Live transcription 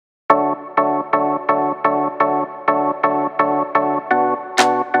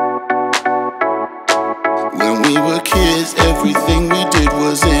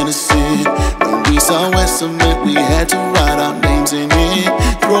cement, we had to write our names in it.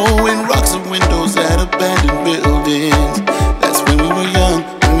 Throwing rocks at windows at abandoned buildings. That's when we were young,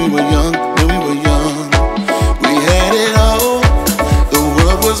 when we were young, when we were young. We had it all. The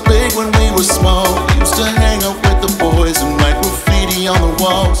world was big when we were small. Used to hang out with the boys and write graffiti on the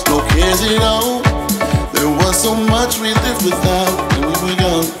walls. No cares at all. There was so much we lived without. When we were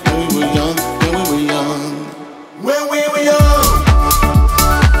young, when we were young, when we were young. When we were young.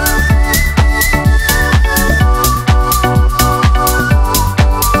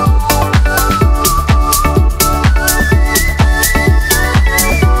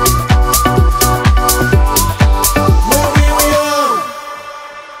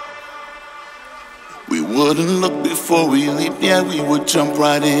 Wouldn't look before we leap, yeah, we would jump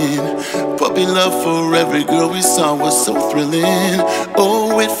right in. Puppy love for every girl we saw was so thrilling.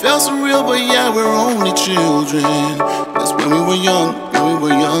 Oh, it felt so real, but yeah, we're only children. That's when we were young, when we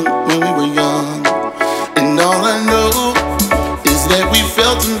were young, when we were young. And all I know is that we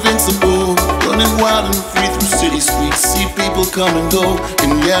felt invincible, running wild and free through city streets, see people come and go.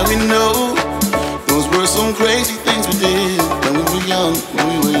 And yeah, we know those were some crazy things we did when we were young, when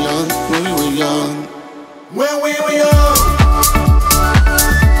we were young, when we were young. When we were young.